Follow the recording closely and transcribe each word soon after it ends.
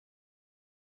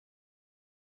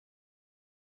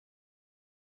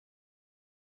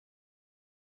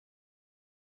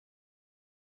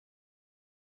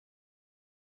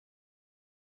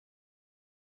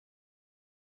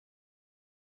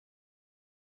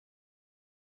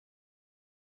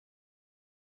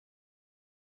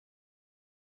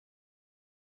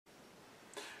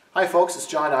Hi folks, it's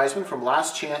John Nizman from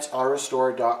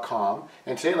LastChanceAutorestore.com,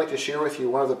 and today I'd like to share with you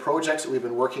one of the projects that we've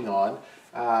been working on.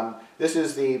 This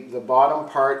is the bottom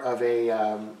part of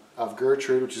of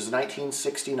Gertrude, which is a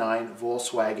 1969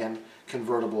 Volkswagen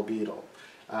convertible Beetle.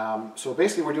 So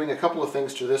basically we're doing a couple of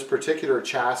things to this particular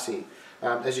chassis.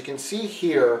 As you can see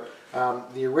here,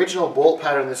 the original bolt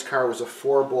pattern in this car was a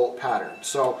 4-bolt pattern.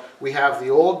 So we have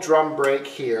the old drum brake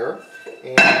here,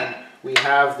 and we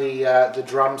have the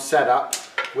drum setup,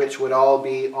 which would all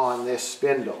be on this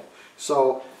spindle.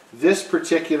 So this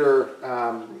particular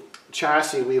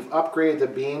chassis, we've upgraded the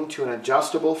beam to an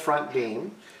adjustable front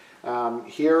beam.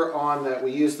 Here on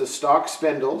we use the stock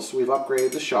spindles, we've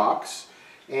upgraded the shocks,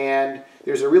 and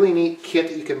there's a really neat kit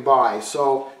that you can buy.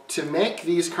 So to make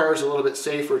these cars a little bit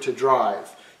safer to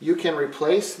drive, you can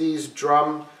replace these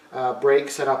drum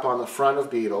brakes set up on the front of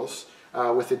Beetles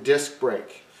with a disc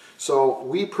brake. So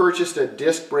we purchased a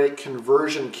disc brake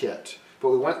conversion kit. But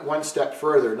we went one step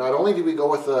further. Not only did we go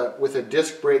with a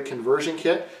disc brake conversion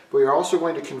kit, but we are also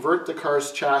going to convert the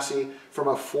car's chassis from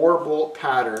a 4-bolt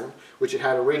pattern, which it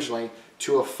had originally,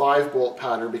 to a 5-bolt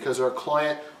pattern because our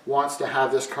client wants to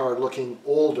have this car looking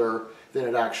older than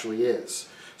it actually is.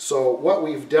 So what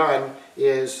we've done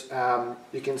is,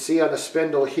 you can see on the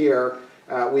spindle here,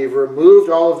 we've removed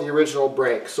all of the original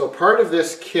brakes. So part of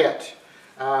this kit,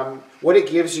 what it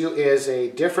gives you is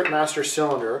a different master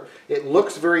cylinder. It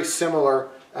looks very similar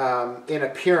in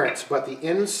appearance, but the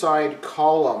inside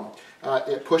column,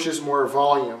 it pushes more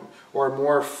volume or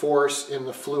more force in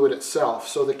the fluid itself.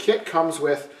 So the kit comes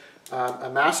with a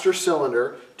master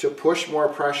cylinder to push more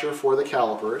pressure for the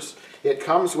calipers. It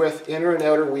comes with inner and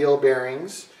outer wheel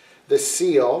bearings, the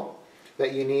seal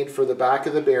that you need for the back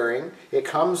of the bearing. It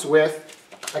comes with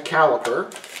a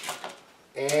caliper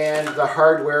and the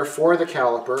hardware for the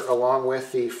caliper, along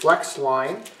with the flex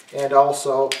line and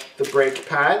also the brake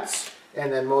pads,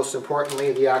 and then most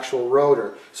importantly the actual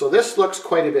rotor. So this looks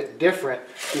quite a bit different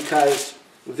because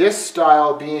this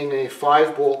style being a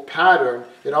 5-bolt pattern,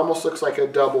 it almost looks like a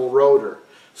double rotor.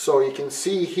 So you can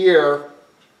see here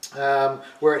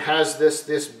where it has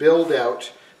this build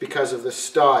out because of the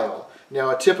style.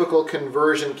 Now a typical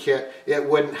conversion kit, it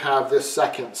wouldn't have this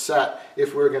second set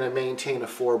if we were going to maintain a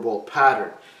 4-bolt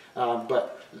pattern.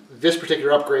 But this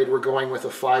particular upgrade, we're going with a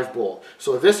 5-bolt.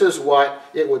 So this is what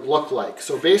it would look like.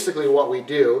 So basically what we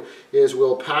do is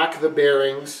we'll pack the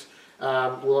bearings,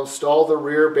 we'll install the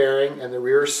rear bearing and the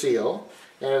rear seal,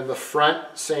 and in the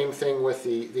front, same thing with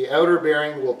the outer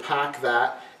bearing, we'll pack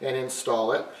that and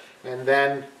install it. And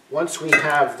then once we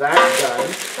have that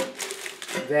done,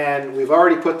 then we've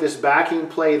already put this backing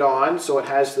plate on, so it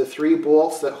has the 3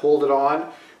 bolts that hold it on,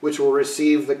 which will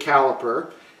receive the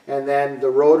caliper, and then the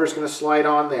rotor is going to slide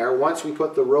on there. Once we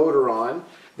put the rotor on,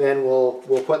 then we'll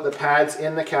put the pads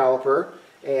in the caliper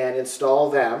and install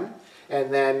them,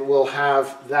 and then we'll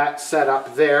have that set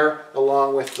up there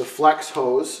along with the flex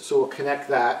hose, so we'll connect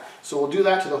that. So we'll do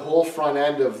that to the whole front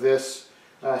end of this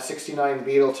 69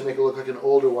 Beetle to make it look like an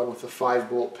older one with a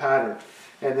 5-bolt pattern.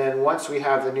 And then once we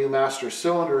have the new master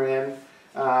cylinder in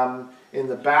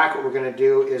the back, what we're going to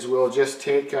do is we'll just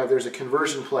take, there's a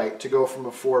conversion plate to go from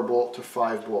a 4-bolt to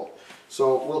 5-bolt.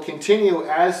 So we'll continue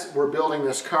as we're building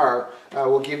this car,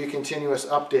 we'll give you continuous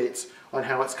updates on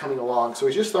how it's coming along. So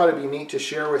we just thought it'd be neat to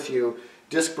share with you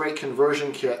disc brake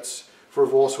conversion kits for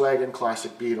Volkswagen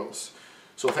Classic Beetles.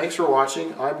 So thanks for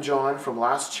watching. I'm John from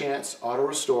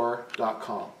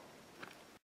LastChanceAutorestore.com.